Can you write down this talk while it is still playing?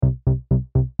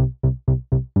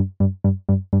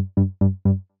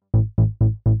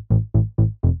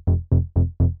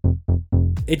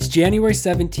It's January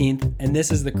 17th, and this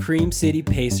is the Cream City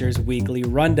Pacers Weekly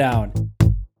Rundown.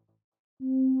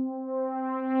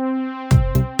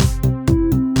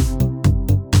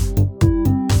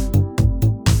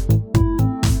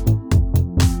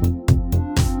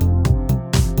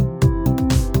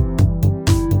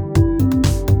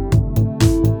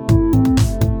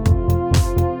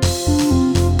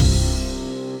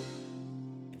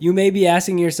 You may be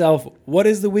asking yourself, what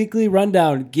is the weekly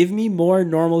rundown? Give me more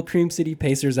normal Cream City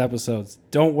Pacers episodes.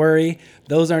 Don't worry,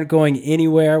 those aren't going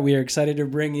anywhere. We are excited to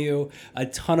bring you a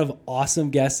ton of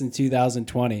awesome guests in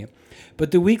 2020.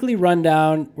 But the weekly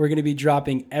rundown, we're going to be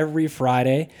dropping every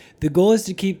Friday. The goal is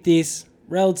to keep these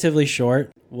relatively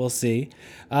short. We'll see.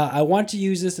 I want to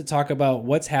use this to talk about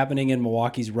what's happening in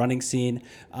Milwaukee's running scene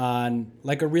on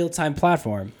like a real-time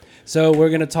platform. So we're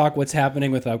going to talk what's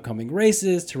happening with upcoming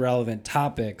races to relevant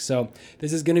topics. So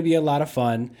this is going to be a lot of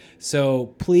fun. So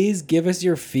please give us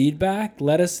your feedback.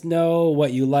 Let us know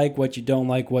what you like, what you don't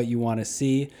like, what you want to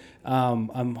see.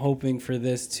 I'm hoping for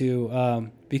this to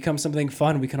become something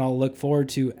fun we can all look forward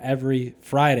to every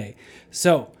Friday.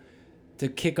 So to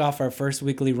kick off our first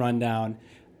weekly rundown,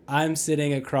 I'm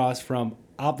sitting across from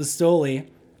Apostoli.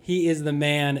 He is the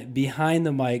man behind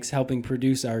the mics helping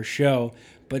produce our show.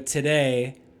 But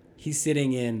today, he's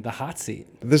sitting in the hot seat.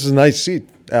 This is a nice seat,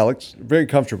 Alex. Very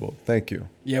comfortable. Thank you.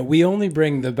 Yeah, we only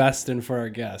bring the best in for our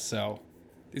guests. So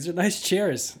these are nice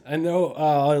chairs. I know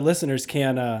our listeners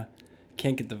can't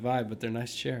get the vibe, but they're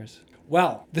nice chairs.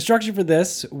 Well, the structure for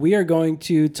this, we are going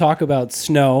to talk about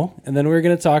snow, and then we're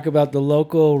going to talk about the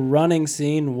local running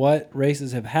scene, what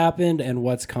races have happened and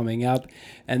what's coming up.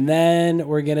 And then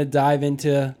we're going to dive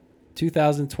into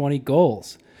 2020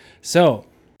 goals. So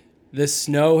the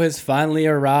snow has finally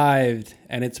arrived,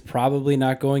 and it's probably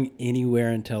not going anywhere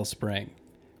until spring,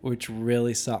 which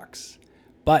really sucks.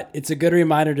 But it's a good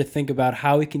reminder to think about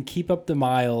how we can keep up the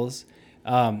miles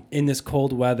in this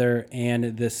cold weather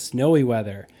and this snowy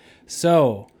weather.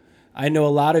 So I know a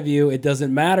lot of you, it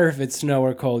doesn't matter if it's snow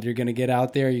or cold. You're going to get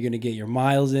out there. You're going to get your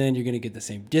miles in. You're going to get the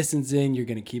same distance in. You're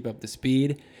going to keep up the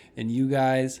speed. And you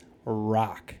guys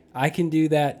rock. I can do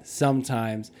that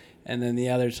sometimes. And then the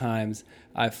other times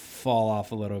I fall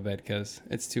off a little bit because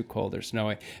it's too cold or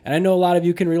snowy. And I know a lot of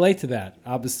you can relate to that.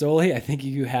 Apostoli, I think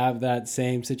you have that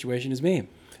same situation as me.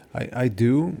 I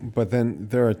do, but then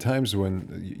there are times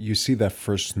when you see that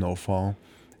first snowfall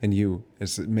and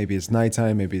maybe it's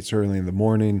nighttime, maybe it's early in the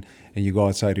morning, and you go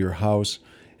outside of your house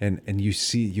and you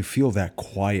feel that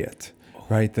quiet,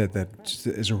 right? That just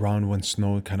is around when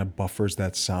snow kind of buffers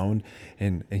that sound,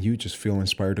 and you just feel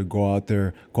inspired to go out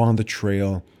there, go on the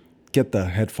trail, get the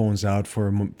headphones out for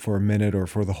a minute or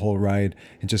for the whole ride,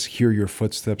 and just hear your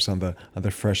footsteps on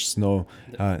the fresh snow.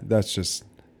 That's just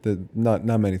not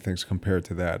many things compared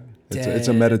to that. It's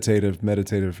a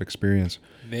meditative experience.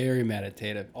 Very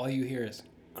meditative. All you hear is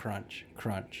crunch,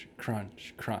 crunch,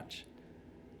 crunch, crunch.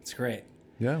 It's great.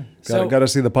 Yeah, got to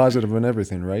see the positive in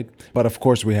everything, right? But of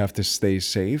course, we have to stay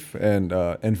safe and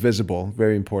visible.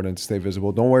 Very important to stay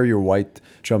visible. Don't wear your white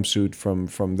jumpsuit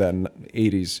from that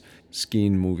 80s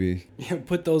skiing movie. Yeah,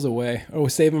 put those away or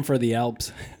save them for the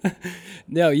Alps.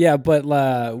 No, yeah,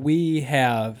 but we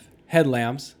have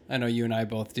headlamps. I know you and I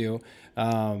both do.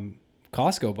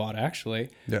 Costco bought, actually.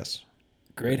 Yes.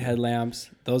 Great headlamps.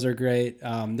 Those are great.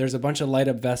 There's a bunch of light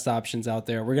up vest options out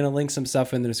there. We're going to link some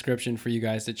stuff in the description for you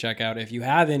guys to check out. If you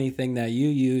have anything that you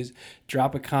use,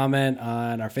 drop a comment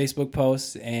on our Facebook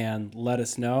posts and let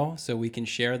us know so we can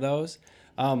share those.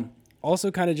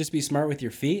 Also, kind of just be smart with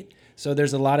your feet. So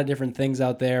there's a lot of different things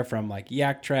out there, from like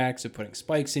yak tracks to putting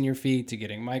spikes in your feet to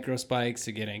getting micro spikes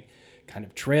to getting kind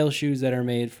of trail shoes that are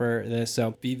made for this.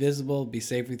 So be visible, be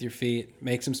safe with your feet,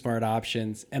 make some smart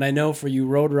options. And I know for you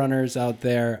road runners out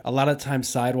there, a lot of times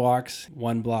sidewalks,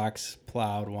 one block's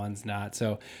plowed, one's not.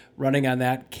 So running on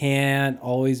that can't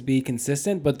always be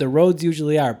consistent, but the roads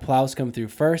usually are. Plows come through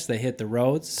first, they hit the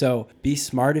roads. So be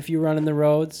smart if you run in the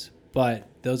roads, but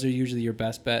those are usually your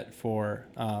best bet for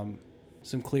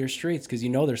some clear streets, because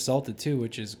they're salted too,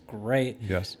 which is great.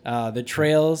 Yes. The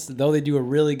trails, though they do a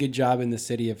really good job in the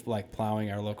city of like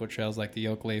plowing our local trails like the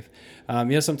Oak Leaf,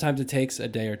 sometimes it takes a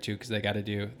day or two because they got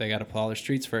to plow their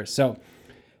streets first. So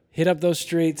hit up those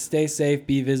streets, stay safe,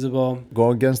 be visible. Go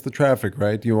against the traffic,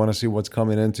 right? You want to see what's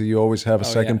coming into you. Always have a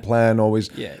second plan. Always.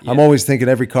 Yeah. I'm always thinking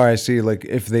every car I see, like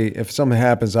if something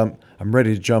happens, I'm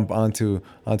ready to jump onto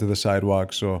the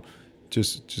sidewalk. So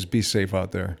just be safe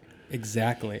out there.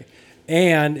 Exactly.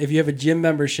 And if you have a gym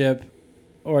membership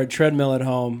or a treadmill at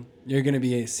home, You're going to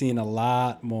be seeing a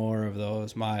lot more of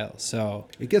those miles. So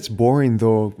It gets boring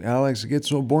though, Alex. It gets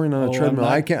so boring on a Oh, treadmill.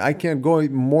 I'm I not- can't go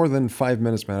more than 5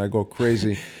 minutes, man. I go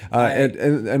crazy. I-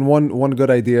 And one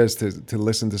good idea is to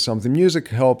listen to something. Music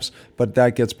helps, but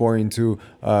that gets boring too.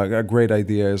 A great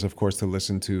idea is, of course, to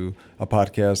listen to a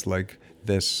podcast like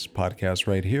this podcast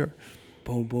right here.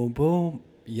 boom, boom, boom.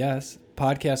 Yes,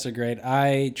 podcasts are great.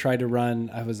 I tried to run.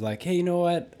 I was like, hey, you know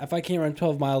what? If I can't run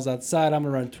 12 miles outside, I'm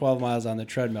going to run 12 miles on the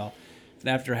treadmill. And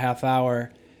after a half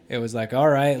hour, it was like, all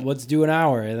right, let's do an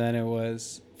hour. And then it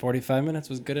was 45 minutes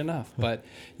was good enough. But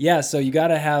yeah, so you got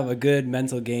to have a good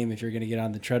mental game if you're going to get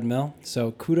on the treadmill.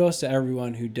 So kudos to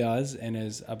everyone who does and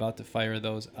is about to fire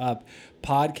those up.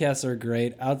 Podcasts are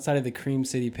great. Outside of the Cream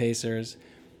City Pacers,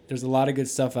 there's a lot of good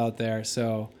stuff out there.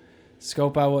 So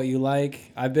scope out what you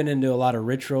like. I've been into a lot of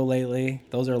Ritro lately.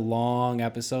 Those are long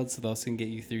episodes, so those can get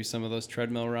you through some of those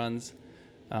treadmill runs.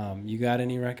 You got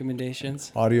any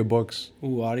recommendations? Audiobooks.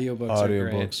 Ooh, audiobooks are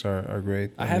great. Audiobooks are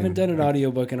great. I haven't done an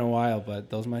audiobook in a while,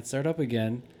 but those might start up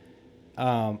again.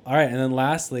 All right, and then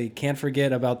lastly, can't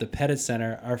forget about the Pettit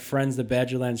Center. Our friends, the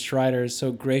Badgerland Striders,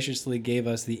 so graciously gave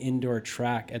us the indoor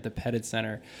track at the Pettit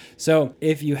Center. So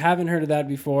if you haven't heard of that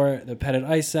before, the Pettit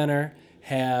Ice Center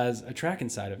has a track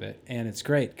inside of it, and it's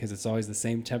great because it's always the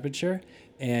same temperature,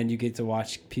 and you get to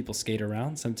watch people skate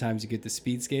around. Sometimes you get the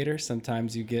speed skater,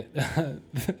 sometimes you get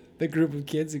the group of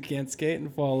kids who can't skate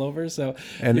and fall over. So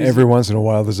And there's- every once in a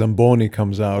while, the Zamboni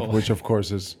comes out, Oh. which of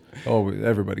course is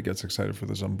everybody gets excited for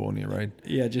the Zamboni, right?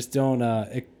 yeah, just don't.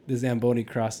 The Zamboni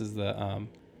crosses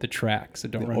the track, so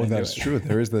don't run Oh, into that's it. true.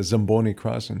 There is the Zamboni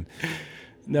crossing.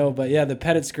 No, but yeah, the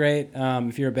Pettit's great.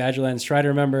 If you're a Badgerland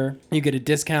Strider member, you get a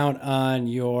discount on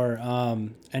your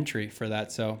entry for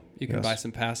that, so you can Yes. buy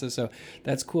some passes. So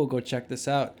that's cool. Go check this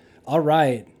out. All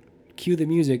right, cue the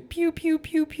music. Pew pew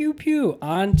pew pew pew.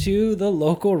 On to the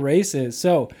local races.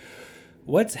 So,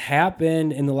 what's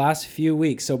happened in the last few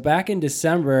weeks? So back in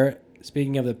December,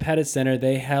 speaking of the Pettit Center,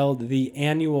 they held the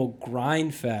annual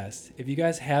Grind Fest. If you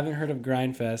guys haven't heard of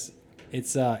Grind Fest,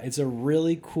 it's a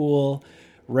really cool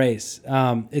race.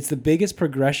 It's the biggest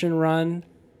progression run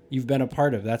you've been a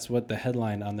part of. That's what the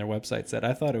headline on their website said.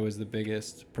 I thought it was the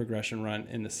biggest progression run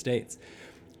in the States.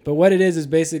 But what it is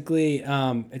basically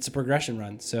it's a progression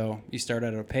run. So you start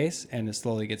at a pace and it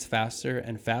slowly gets faster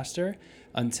and faster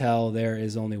until there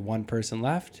is only one person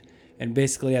left. And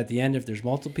basically at the end, if there's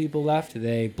multiple people left,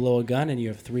 they blow a gun and you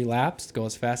have 3 laps. Go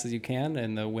as fast as you can,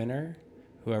 and the winner,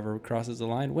 whoever crosses the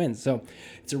line, wins. So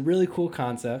it's a really cool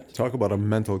concept. Talk about a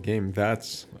mental game.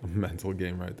 That's a mental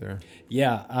game right there.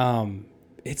 Yeah,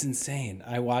 it's insane.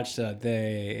 I watched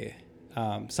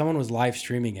someone was live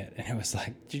streaming it, and it was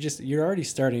like you're already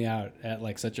starting out at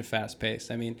like such a fast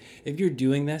pace. I mean, if you're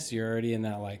doing this, you're already in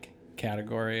that like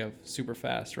category of super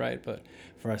fast, right? But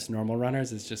for us normal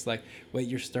runners, it's just like, wait,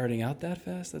 you're starting out that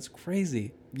fast? That's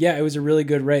crazy. Yeah, it was a really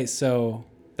good race. So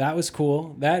that was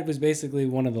cool. That was basically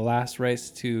one of the last races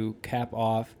to cap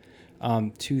off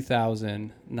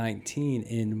 2019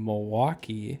 in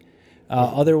Milwaukee.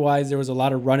 Otherwise, there was a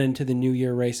lot of run into the New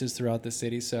Year races throughout the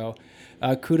city. So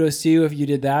kudos to you if you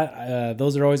did that.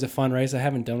 Those are always a fun race. I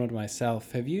haven't done one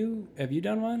myself. Have you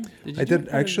done one? You I do did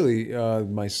one? actually.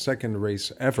 My second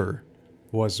race ever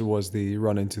was the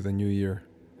run into the New Year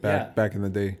back in the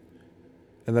day,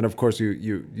 and then of course you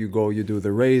do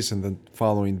the race, and the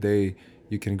following day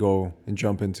you can go and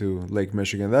jump into Lake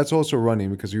Michigan. That's also running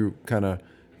because you kind of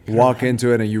walk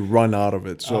into it and you run out of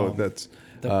it. So that's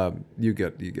you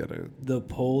get The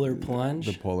polar plunge.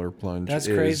 the polar plunge. That's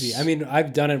is- crazy. I mean,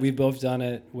 I've done it. We've both done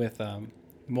it with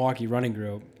Milwaukee Running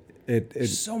Group.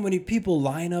 So many people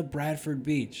line up Bradford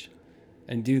Beach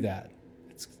and do that.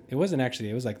 It wasn't actually.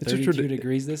 It was like It's a 32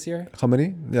 degrees this year. How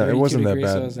many? Yeah, it 32 wasn't that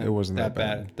degrees, bad. so It wasn't that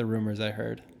bad. The rumors I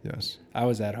heard. Yes, I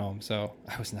was at home, so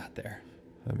I was not there.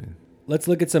 I mean, Let's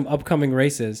look at some upcoming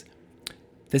races.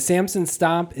 The Samson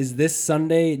Stomp is this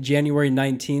Sunday, January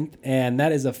 19th, and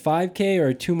that is a 5K or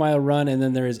a 2-mile run, and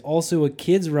then there is also a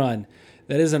kids run.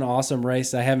 That is an awesome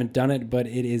race. I haven't done it, but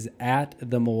it is at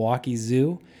the Milwaukee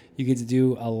Zoo. You get to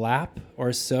do a lap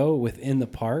or so within the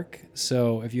park.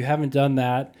 So if you haven't done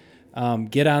that,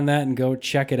 get on that and go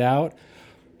check it out.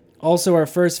 Also, our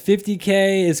first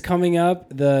 50K is coming up.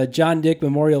 The John Dick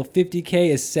Memorial 50K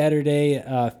is Saturday,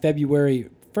 February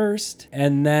 1st.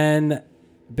 And then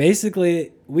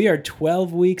basically, we are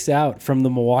 12 weeks out from the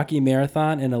Milwaukee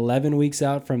Marathon and 11 weeks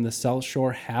out from the South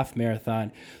Shore Half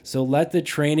Marathon. So let the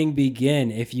training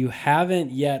begin. If you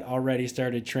haven't yet already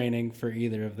started training for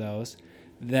either of those,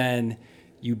 then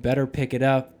you better pick it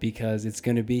up because it's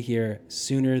going to be here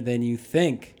sooner than you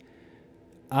think.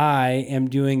 I am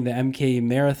doing the MK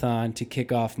Marathon to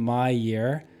kick off my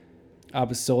year.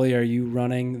 Abasoli, are you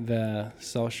running the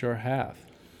South Shore Half?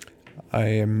 I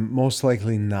am most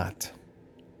likely not.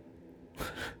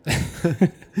 You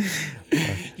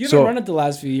haven't So- run it the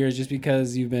last few years just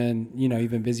because you've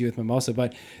been busy with Mimosa,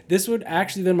 but this would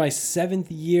actually been my 7th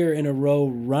year in a row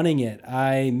running it.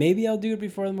 Maybe I'll do it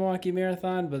before the Milwaukee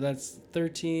Marathon, but that's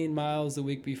 13 miles the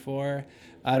week before.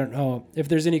 I don't know. If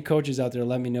there's any coaches out there,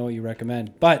 let me know what you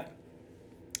recommend. But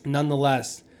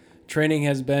nonetheless, training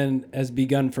has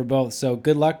begun for both. So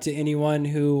good luck to anyone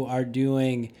who are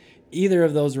doing either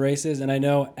of those races. And I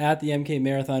know at the MK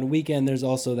Marathon weekend, there's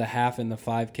also the half and the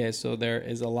 5K. So there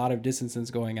is a lot of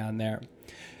distances going on there.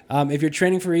 If you're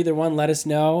training for either one, let us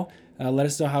know. Let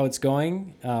us know how it's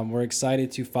going. We're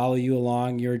excited to follow you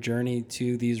along your journey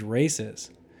to these races.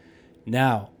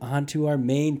 Now, on to our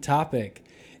main topic.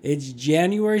 It's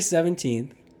January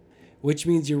 17th, which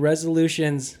means your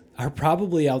resolutions are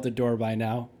probably out the door by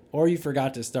now, or you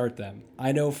forgot to start them.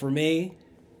 I know for me,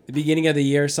 the beginning of the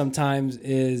year sometimes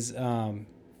is,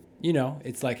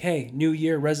 it's like, hey, new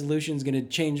year resolution's going to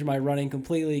change my running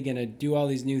completely, going to do all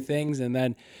these new things. And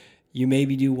then you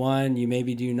maybe do one, you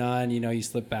maybe do none, you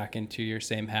slip back into your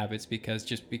same habits because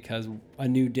a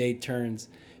new day turns,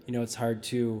 it's hard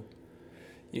to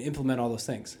implement all those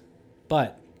things.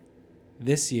 But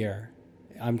this year,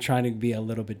 I'm trying to be a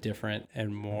little bit different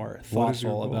and more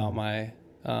thoughtful about my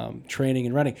training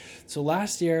and running. So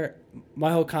last year,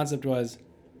 my whole concept was,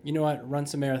 you know what, run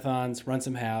some marathons, run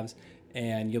some halves,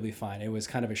 and you'll be fine. It was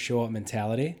kind of a show-up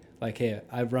mentality. Like, hey,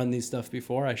 I've run these stuff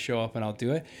before. I show up and I'll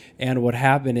do it. And what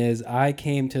happened is I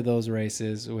came to those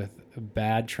races with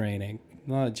bad training,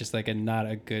 just like not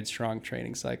a good, strong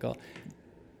training cycle,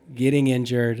 getting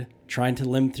injured, trying to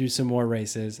limp through some more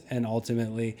races, and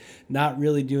ultimately not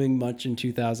really doing much in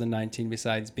 2019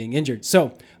 besides being injured.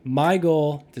 So my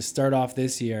goal to start off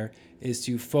this year is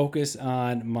to focus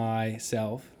on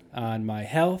myself, on my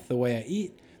health, the way I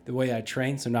eat, the way I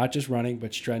train. So not just running,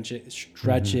 but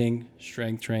stretching,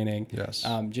 strength training. Yes.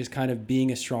 Just kind of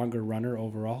being a stronger runner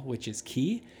overall, which is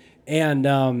key.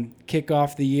 And kick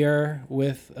off the year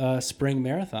with a spring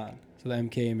marathon, so the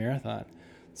MKA Marathon.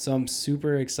 So I'm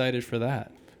super excited for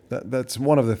that. That's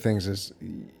one of the things is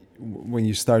when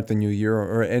you start the new year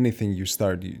or anything you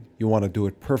start, you want to do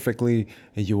it perfectly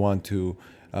and you want to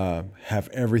have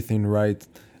everything right.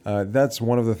 That's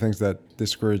one of the things that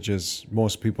discourages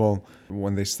most people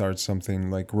when they start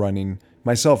something like running.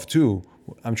 Myself too.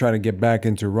 I'm trying to get back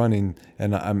into running,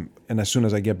 and as soon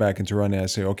as I get back into running, I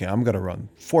say, okay, I'm gonna run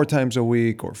 4 times a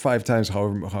week or 5 times,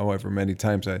 however many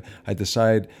times I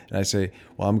decide, and I say,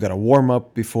 well, I'm gonna warm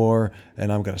up before,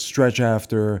 and I'm gonna stretch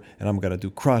after, and I'm gonna do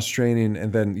cross training,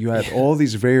 and then you add all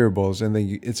these variables, and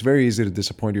then it's very easy to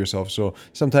disappoint yourself. So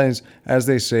sometimes, as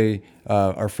they say,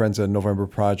 our friends at November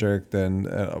Project and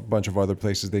a bunch of other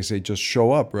places, they say just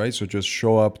show up, right? So just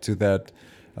show up to that.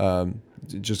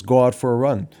 Just go out for a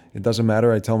run. It doesn't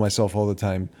matter. I tell myself all the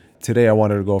time, today I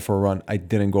wanted to go for a run. I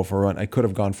didn't go for a run. I could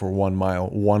have gone for 1 mile.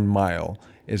 1 mile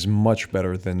is much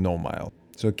better than no mile.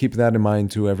 So keep that in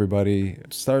mind too, everybody.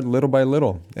 Start little by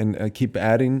little and keep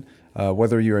adding.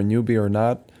 Whether you're a newbie or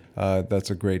not,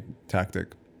 that's a great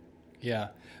tactic. Yeah,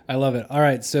 I love it. All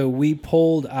right, so we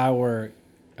polled our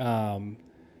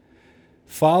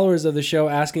followers of the show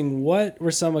asking what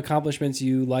were some accomplishments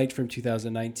you liked from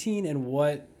 2019 and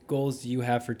what goals do you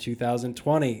have for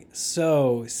 2020.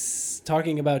 So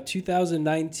talking about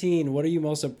 2019, what are you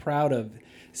most proud of?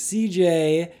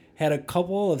 CJ had a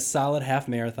couple of solid half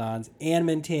marathons and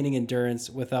maintaining endurance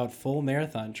without full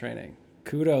marathon training.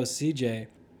 Kudos, CJ.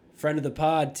 Friend of the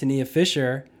pod, Tania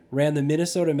Fisher, ran the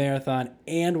Minnesota Marathon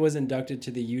and was inducted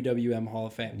to the UWM Hall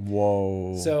of Fame.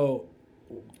 Whoa. So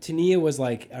Tania was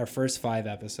like our first 5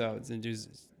 episodes, and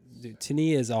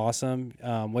Tania is awesome.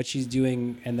 What she's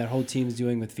doing and that whole team's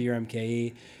doing with Fear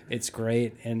MKE, it's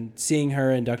great. And seeing her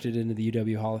inducted into the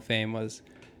UW Hall of Fame was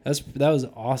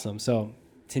awesome. So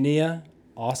Tania,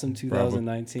 awesome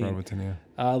 2019. Bravo, Tania.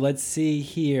 Let's see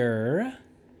here.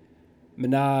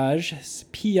 Minaj,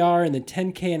 PR in the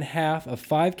 10K and half, a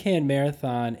 5K and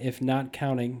marathon, if not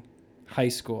counting high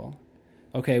school.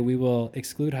 Okay, we will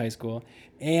exclude high school.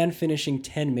 And finishing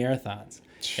 10 marathons.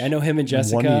 I know him and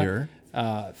Jessica 1 year.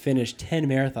 Finished 10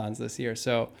 marathons this year.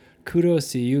 So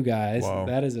kudos to you guys. Wow.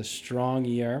 That is a strong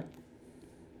year.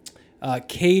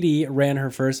 Katie ran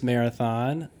her first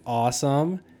marathon.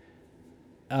 Awesome.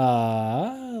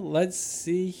 Let's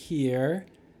see here.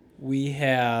 We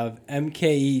have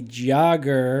MKE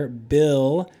jogger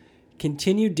Bill. He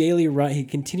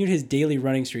continued his daily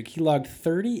running streak. He logged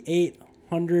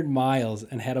 3,800 miles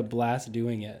and had a blast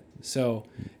doing it. So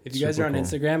if you guys are on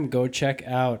Instagram, go check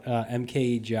out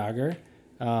MKE Jogger.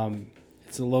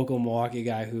 It's a local Milwaukee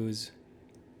guy who's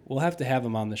we'll have to have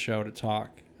him on the show to talk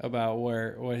about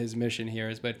what his mission here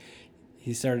is. But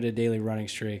he started a daily running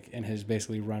streak and has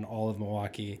basically run all of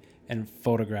Milwaukee and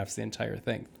photographs the entire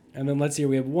thing. And then let's see,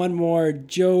 we have one more.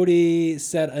 Jody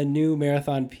set a new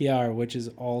marathon PR, which is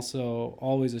also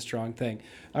always a strong thing.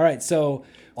 All right, so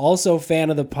also fan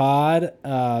of the pod,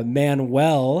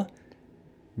 Manuel.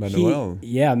 Manuel.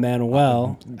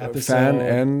 Manuel.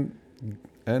 Fan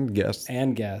and guest.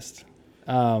 And guest.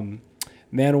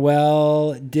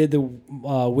 Manuel did the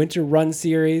Winter Run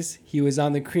Series. He was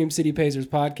on the Cream City Pacers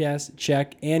podcast,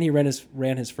 check, and he ran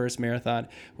his first marathon,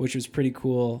 which was pretty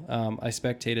cool. I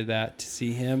spectated that to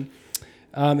see him.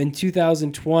 In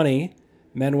 2020,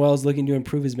 Manuel is looking to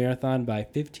improve his marathon by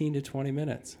 15 to 20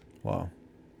 minutes. Wow.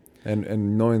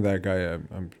 And knowing that guy,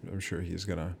 I'm sure he's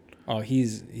gonna. Oh,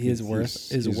 his work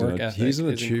ethic he's an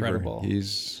is achiever. incredible.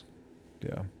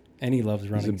 And he loves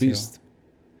running. He's a beast. Too.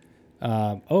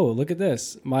 Look at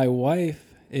this. My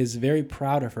wife is very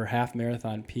proud of her half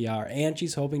marathon PR, and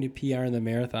she's hoping to PR in the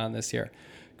marathon this year.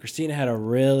 Christina had a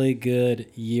really good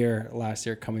year last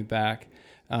year coming back.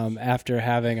 After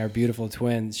having our beautiful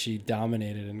twins, she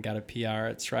dominated and got a PR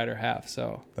at Strider Half.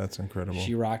 So that's incredible.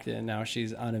 She rocked it, and now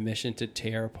she's on a mission to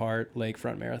tear apart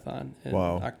Lakefront Marathon in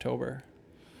October.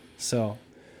 So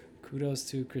kudos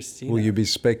to Christina. Will you be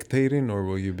spectating or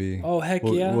will you be? Oh, heck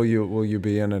yeah. Will you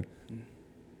be in it?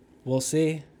 We'll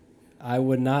see. I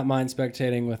would not mind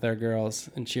spectating with our girls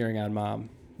and cheering on Mom.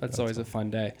 That's always a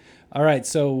fun day. All right,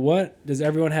 so what does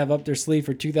everyone have up their sleeve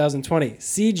for 2020?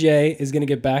 CJ is going to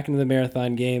get back into the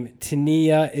marathon game.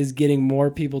 Tania is getting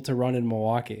more people to run in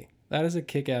Milwaukee. That is a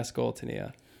kick-ass goal,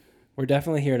 Tania. We're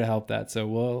definitely here to help that, so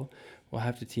we'll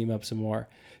have to team up some more.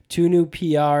 2 new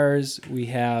PRs. We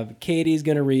have Katie's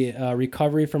going to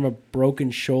recovery from a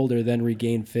broken shoulder, then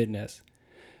regain fitness.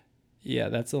 Yeah,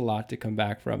 that's a lot to come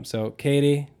back from. So,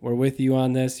 Katie, we're with you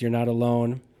on this. You're not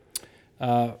alone.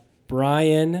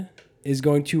 Brian is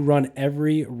going to run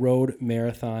every road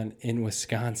marathon in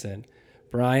Wisconsin.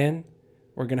 Brian,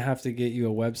 we're going to have to get you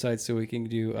a website so we can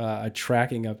do a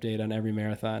tracking update on every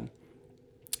marathon.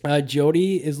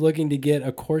 Jody is looking to get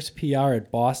a course PR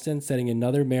at Boston, setting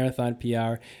another marathon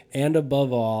PR, and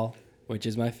above all, which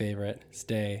is my favorite,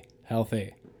 stay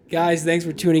healthy. Guys, thanks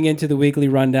for tuning in to the Weekly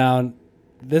Rundown.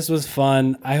 This was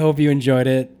fun. I hope you enjoyed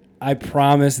it. I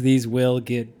promise these will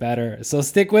get better. So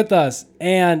stick with us.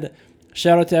 And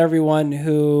shout out to everyone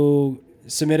who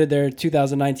submitted their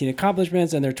 2019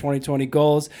 accomplishments and their 2020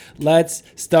 goals. Let's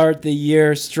start the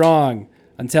year strong.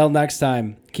 Until next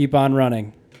time, keep on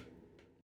running.